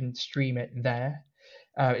website. You can stream it there.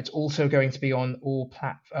 It's also going to be on all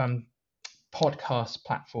podcast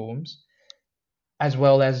platforms, as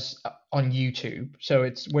well as on YouTube.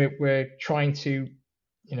 So we're trying to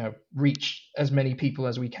reach as many people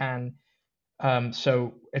as we can.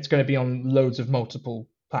 So it's going to be on loads of multiple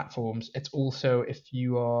platforms. It's also, if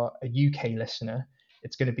you are a UK listener,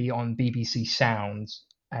 it's going to be on BBC Sounds,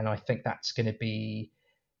 and I think that's going to be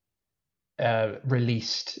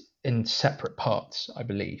released in separate parts, I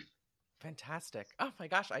believe. Fantastic. Oh my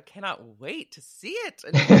gosh, I cannot wait to see it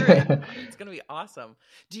and hear it. It's going to be awesome.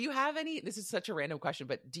 Do you have any, this is such a random question,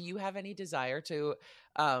 but do you have any desire to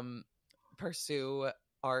pursue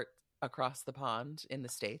art across the pond in the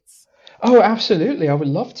States? Oh, absolutely. I would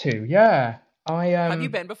love to. Yeah. Have you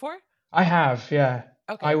been before? I have, yeah.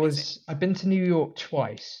 Okay. I've been to New York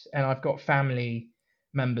twice, and I've got family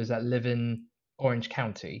members that live in Orange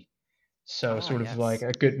County. So sort of like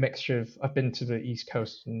a good mixture of, I've been to the East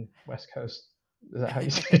Coast and West Coast. Is that how you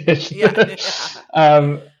say it? Yeah.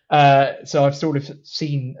 So I've sort of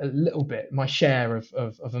seen a little bit, my share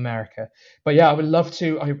of America. But yeah, I would love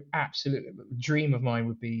to. I absolutely, dream of mine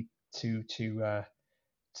would be to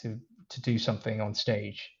do something on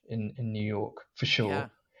stage in New York for sure.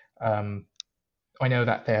 Yeah. I know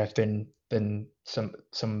that there have been some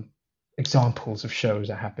examples of shows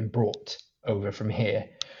that have been brought over from here,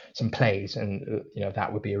 some plays, and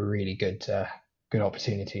that would be a really good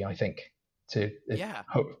opportunity, I think, to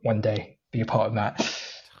hope one day be a part of that.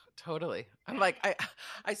 Totally. I'm like,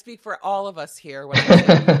 I speak for all of us here when I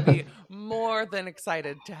say we'd be more than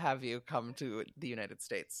excited to have you come to the United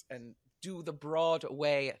States and do the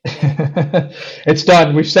Broadway thing. It's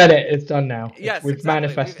done. We've said it. It's done now. Yes, we've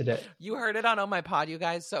manifested it. You heard it on Oh My Pod, you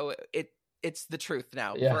guys. So it's the truth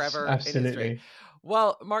now, yes, forever absolutely. in history.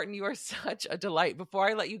 Well, Martin, you are such a delight. Before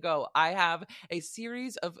I let you go, I have a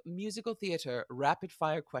series of musical theater rapid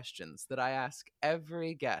fire questions that I ask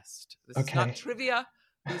every guest. This is not Okay. trivia.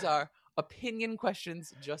 These are opinion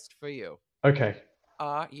questions just for you. Okay.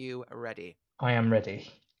 Are you ready? I am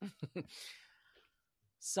ready.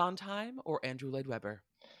 Sondheim or Andrew Lloyd Webber?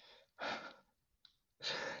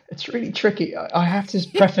 It's really tricky. I have to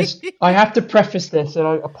preface this, and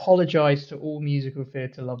I apologize to all musical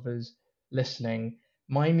theatre lovers listening.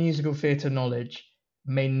 My musical theatre knowledge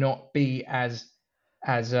may not be as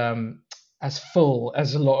full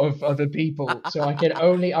as a lot of other people, so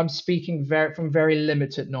I'm speaking from very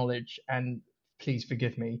limited knowledge, and please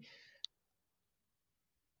forgive me.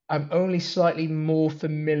 I'm only slightly more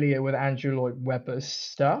familiar with Andrew Lloyd Webber's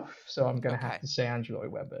stuff, so I'm going to have to say Andrew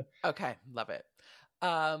Lloyd Webber. Okay, love it.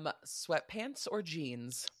 Sweatpants or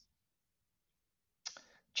jeans?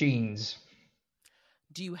 Jeans.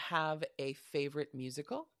 Do you have a favorite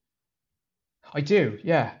musical? I do,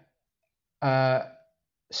 yeah.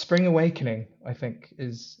 Spring Awakening, I think,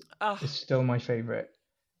 is still my favorite.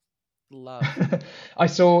 Love. I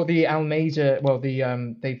saw the Almeida. Well,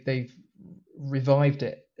 they've revived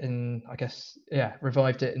it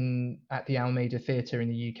at the Almeida Theatre in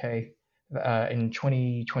the UK in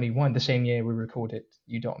 2021, the same year we recorded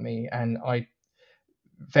You Dot Me, and I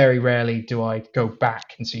very rarely do I go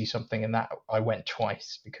back and see something, and that I went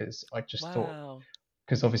twice because I just thought,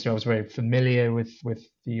 because obviously I was very familiar with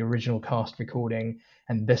the original cast recording,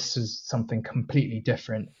 and this is something completely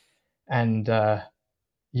different, and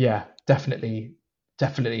yeah, definitely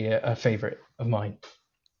a favorite of mine.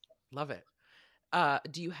 Love it.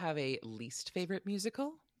 Do you have a least favorite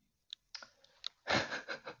musical?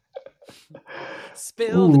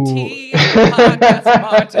 Spill the tea on the podcast,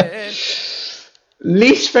 Martin.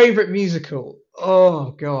 Least favorite musical.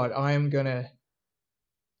 Oh God, I am gonna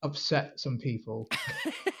upset some people.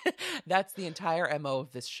 That's the entire MO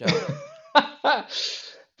of this show.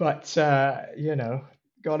 But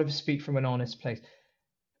gotta speak from an honest place.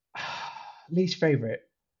 Least favorite.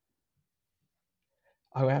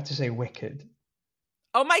 I would have to say Wicked.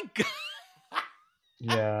 Oh my God.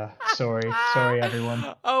 Yeah, sorry everyone.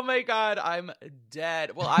 Oh my God, I'm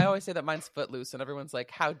dead. Well, I always say that mine's Footloose, and everyone's like,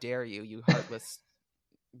 "How dare you, you heartless."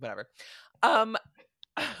 Whatever. I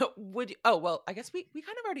guess we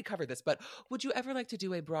kind of already covered this, but would you ever like to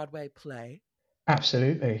do a Broadway play?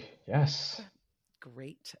 Absolutely, yes.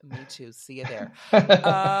 Great, me too. See you there.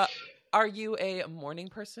 Are you a morning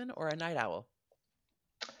person or a night owl?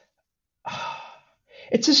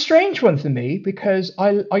 It's a strange one for me because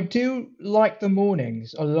I do like the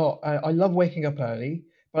mornings a lot. I love waking up early,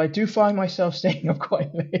 but I do find myself staying up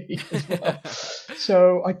quite late as well.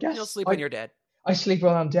 So I guess you'll sleep when you're dead. I sleep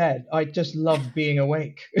when I'm dead. I just love being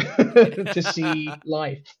awake to see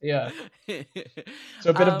life. Yeah. So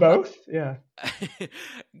a bit of both. Yeah.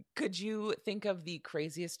 Could you think of the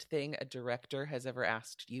craziest thing a director has ever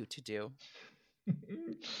asked you to do?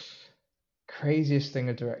 Craziest thing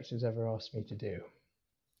a director has ever asked me to do.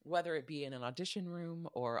 Whether it be in an audition room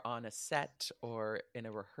or on a set or in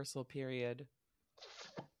a rehearsal period.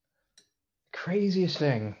 Craziest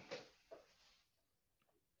thing.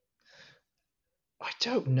 I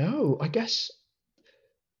don't know. I guess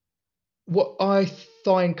what I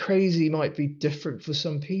find crazy might be different for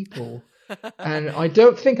some people. And I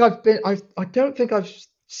don't think I've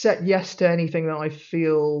said yes to anything that I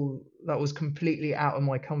feel that was completely out of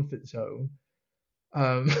my comfort zone.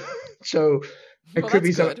 So it could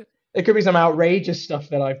be some outrageous stuff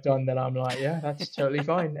that I've done that I'm like, yeah, that's totally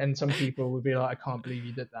fine. And some people would be like, I can't believe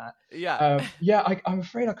you did that. Yeah. I'm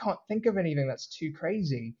afraid I can't think of anything that's too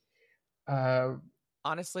crazy.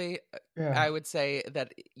 Honestly, I would say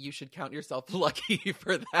that you should count yourself lucky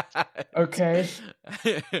for that. Okay.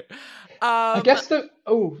 I guess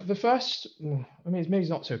the first, I mean, maybe it's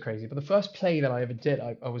not so crazy, but the first play that I ever did,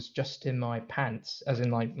 I was just in my pants, as in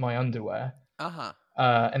like my underwear.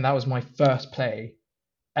 And that was my first play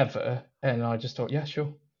ever, and I just thought, yeah,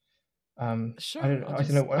 sure. Sure. I don't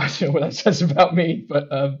know what that says about me, but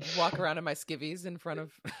walk around in my skivvies in front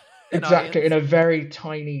of exactly in a very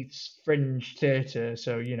tiny fringe theater,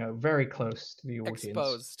 so very close to the audience,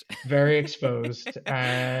 exposed, very exposed,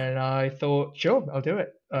 and I thought, sure, I'll do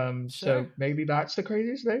it. So maybe that's the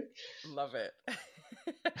craziest thing. Love it.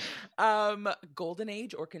 Golden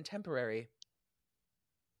Age or contemporary?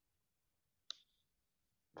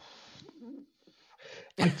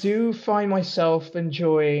 I do find myself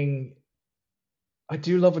enjoying. I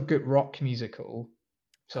do love a good rock musical,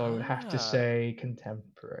 so I would have to say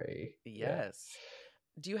contemporary. Yes.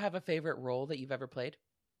 Yeah. Do you have a favorite role that you've ever played?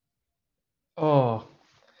 Oh,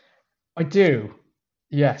 I do.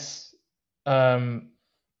 Yes. Um,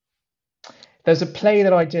 there's a play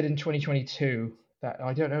that I did in 2022 that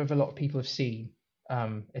I don't know if a lot of people have seen.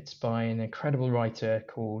 It's by an incredible writer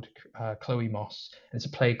called Chloe Moss. And it's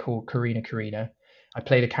a play called Karina Karina. I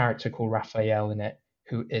played a character called Raphael in it,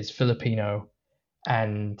 who is Filipino,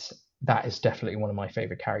 and that is definitely one of my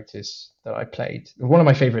favorite characters that I played. One of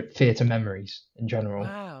my favorite theatre memories in general.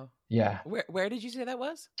 Wow. Yeah. Where did you say that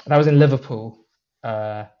was? And I was in Liverpool,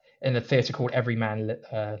 in a theatre called Everyman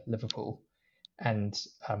Liverpool, and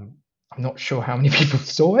I'm not sure how many people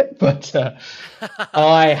saw it, but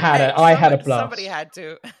I had a blast. Somebody had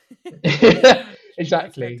to.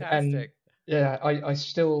 Exactly. That's And fantastic. yeah, I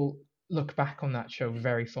still look back on that show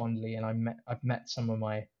very fondly, and I've met some of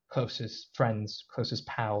my closest friends, closest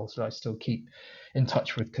pals that I still keep in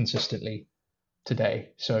touch with consistently today.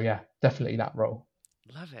 So yeah, definitely that role.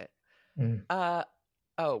 Love it. Mm.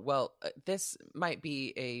 Oh, well, this might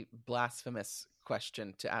be a blasphemous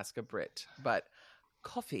question to ask a Brit, but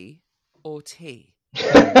coffee or tea?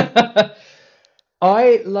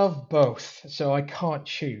 I love both, so I can't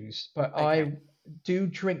choose, but Okay. I do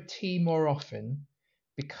drink tea more often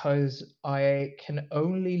because I can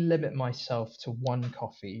only limit myself to one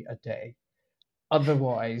coffee a day.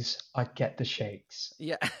 Otherwise, I get the shakes.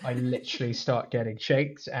 Yeah. I literally start getting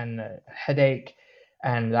shakes and a headache,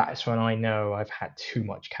 and that's when I know I've had too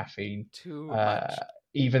much caffeine. Too much.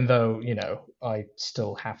 Even though, I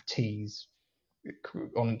still have teas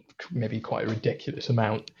on maybe quite a ridiculous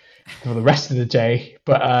amount for the rest of the day.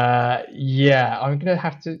 But yeah, I'm gonna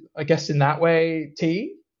have to, I guess, in that way,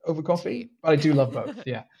 tea over coffee. Tea. But I do love both.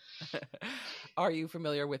 Yeah. Are you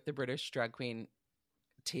familiar with the British drag queen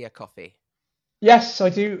Tia Coffey? Yes, I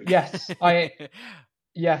do. Yes,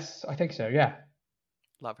 yes, I think so. Yeah.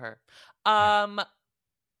 Love her.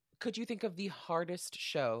 Could you think of the hardest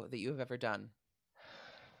show that you have ever done?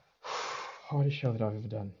 Hardest show that I've ever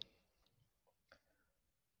done.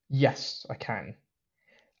 Yes, I can.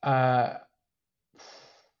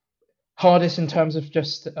 Hardest in terms of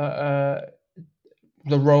just the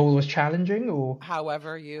role was challenging, or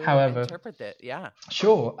however you interpret it. Yeah.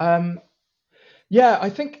 Sure. Yeah, I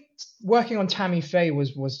think working on Tammy Faye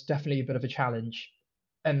was definitely a bit of a challenge,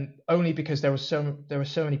 and only because there were so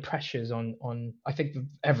many pressures on. I think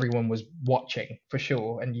everyone was watching for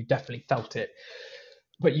sure, and you definitely felt it.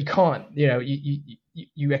 But you can't,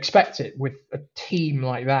 you expect it with a team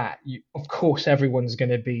like that. Of course, everyone's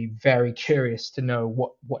going to be very curious to know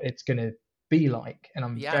what it's going to be like, and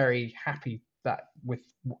I'm very happy that with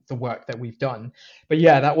the work that we've done. But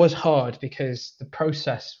yeah, that was hard because the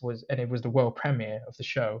process was, and it was the world premiere of the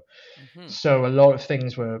show. Mm-hmm. So a lot of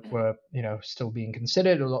things were still being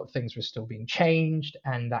considered. A lot of things were still being changed,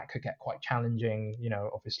 and that could get quite challenging.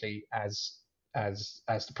 Obviously as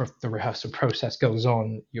the rehearsal process goes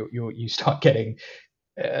on, you start getting,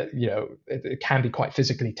 it can be quite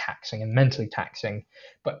physically taxing and mentally taxing.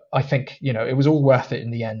 But I think it was all worth it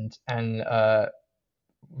in the end, and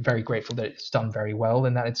very grateful that it's done very well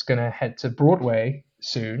and that it's going to head to Broadway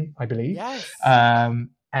soon, I believe. Yes.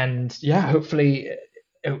 And yeah, hopefully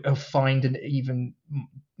it'll find an even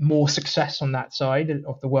more success on that side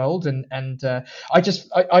of the world. And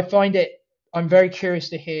I find it. I'm very curious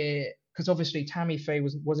to hear. Because obviously Tammy Faye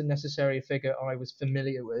wasn't necessarily a figure I was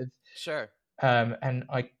familiar with. Sure. And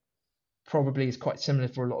I probably is quite similar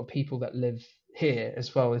for a lot of people that live here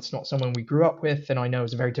as well. It's not someone we grew up with, and I know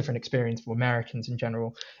it's a very different experience for Americans in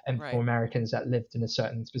general, and for Americans that lived in a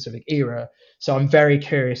certain specific era. So I'm very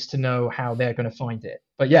curious to know how they're going to find it.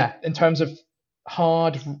 But yeah, in terms of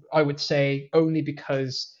hard, I would say only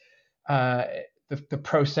because the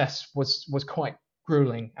process was quite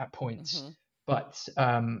grueling at points. Mm-hmm. But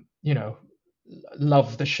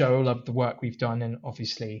love the show, love the work we've done, and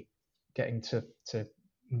obviously getting to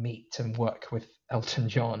meet and work with Elton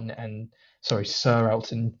John and Sir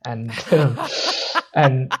Elton and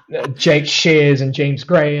and Jake Shears and James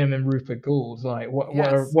Graham and Rupert Gould. Like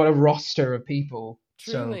what a roster of people.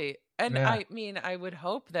 Truly. So, and yeah. I mean, I would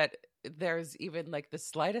hope that there's even like the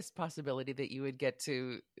slightest possibility that you would get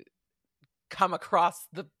to come across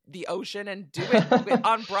the ocean and do it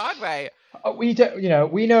on Broadway. We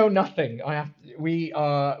don't, we know nothing. We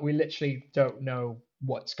literally don't know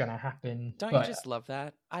what's going to happen. Don't you just love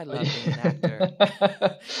that? I love being an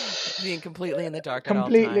actor. Being completely in the dark at all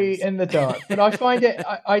times. Completely in the dark. But I find it,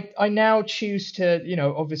 I now choose to,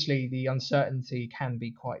 obviously the uncertainty can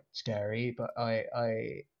be quite scary, but I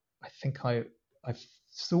think I've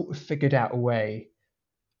sort of figured out a way.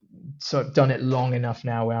 So I've done it long enough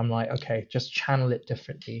now where I'm like, okay, just channel it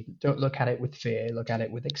differently. Don't look at it with fear. Look at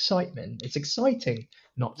it with excitement. It's exciting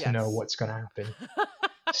not to know what's going to happen.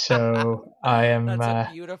 So I am. That's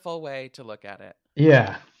a beautiful way to look at it.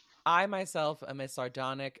 Yeah. I myself am a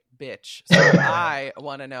sardonic bitch, so I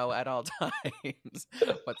want to know at all times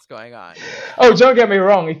what's going on. Oh, don't get me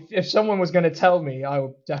wrong. If someone was going to tell me, I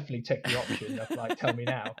would definitely take the option of like, tell me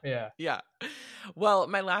now. Yeah. Yeah. Well,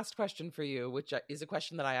 my last question for you, which is a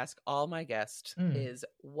question that I ask all my guests, is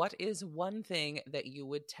what is one thing that you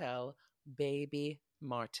would tell baby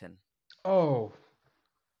Martin? Oh.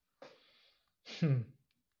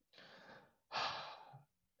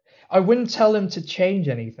 I wouldn't tell him to change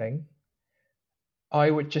anything. I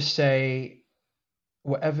would just say,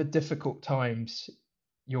 whatever difficult times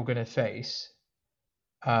you're going to face,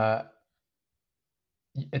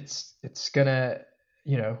 it's gonna,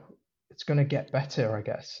 it's gonna get better, I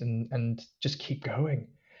guess, and just keep going.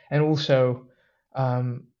 And also,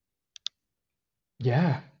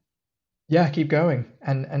 keep going.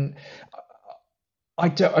 And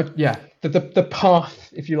the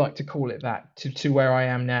path, if you like to call it that, to where I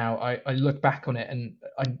am now, I look back on it and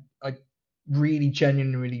I really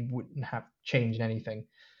genuinely wouldn't have changed anything,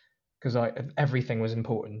 because everything was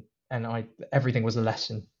important and everything was a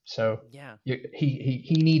lesson. So yeah,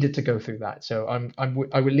 he needed to go through that. So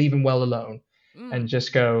I would leave him well alone and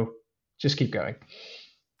just keep going.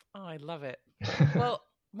 Oh, I love it. Well,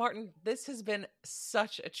 Martin, this has been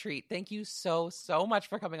such a treat. Thank you so much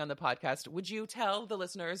for coming on the podcast. Would you tell the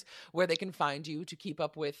listeners where they can find you to keep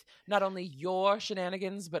up with not only your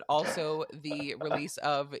shenanigans, but also the release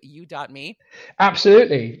of You.me?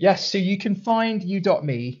 Absolutely. Yes. So you can find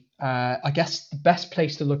You.me. I guess the best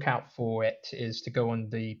place to look out for it is to go on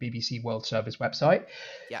the BBC World Service website.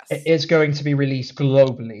 Yes. It is going to be released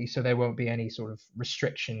globally, so there won't be any sort of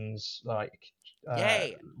restrictions like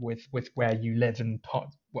with where you live and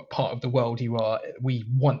what part of the world you are. We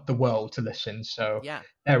want the world to listen, so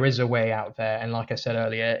there is a way out there. And like I said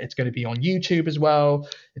earlier, it's going to be on YouTube as well.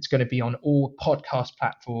 It's going to be on all podcast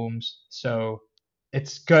platforms, so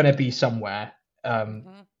it's going to be somewhere.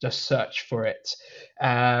 Just search for it.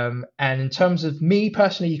 And in terms of me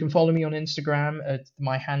personally, you can follow me on Instagram.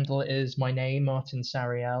 My handle is my name, Martin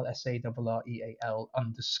Sarreal, SARREAL_.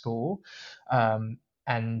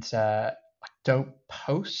 And I don't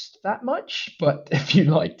post that much, but if you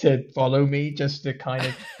like to follow me just to kind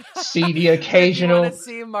of see the occasional... If you want to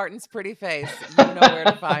see Martin's pretty face, you know where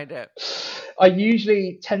to find it. I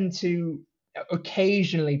usually tend to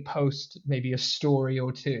occasionally post maybe a story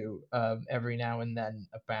or two every now and then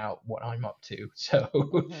about what I'm up to. So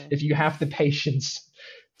if you have the patience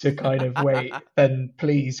to kind of wait, then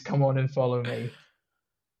please come on and follow me.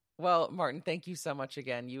 Well, Martin, thank you so much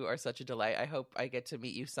again. You are such a delight. I hope I get to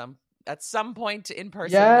meet you at some point in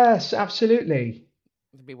person. Yes, absolutely.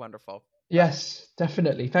 It'd be wonderful. Yes,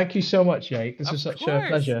 definitely. Thank you so much, Jake. This was such a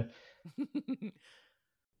pleasure.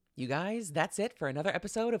 You guys, that's it for another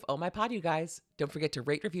episode of Oh My Pod, you guys. Don't forget to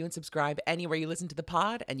rate, review, and subscribe anywhere you listen to the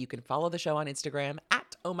pod, and you can follow the show on Instagram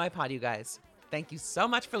at Oh My Pod, you guys. Thank you so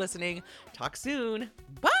much for listening. Talk soon.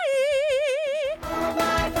 Bye! Oh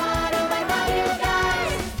my pod, you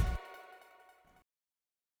guys.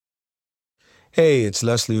 Hey, it's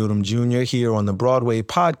Leslie Odom Jr. here on the Broadway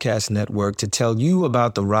Podcast Network to tell you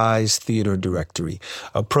about the Rise Theater Directory,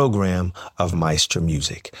 a program of Maestro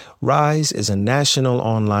Music. Rise is a national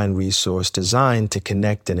online resource designed to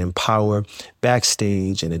connect and empower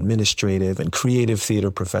backstage and administrative and creative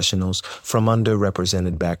theater professionals from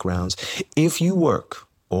underrepresented backgrounds. If you work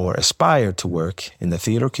or aspire to work in the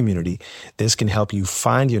theater community, this can help you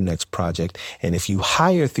find your next project. And if you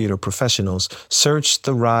hire theater professionals, search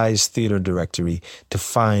the Rise Theater Directory to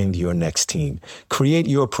find your next team. Create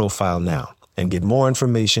your profile now and get more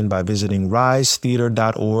information by visiting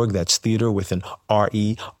risetheater.org. That's theater with an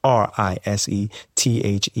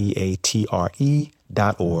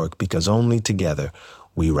RERISETHEATRE.org, because only together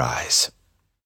we rise.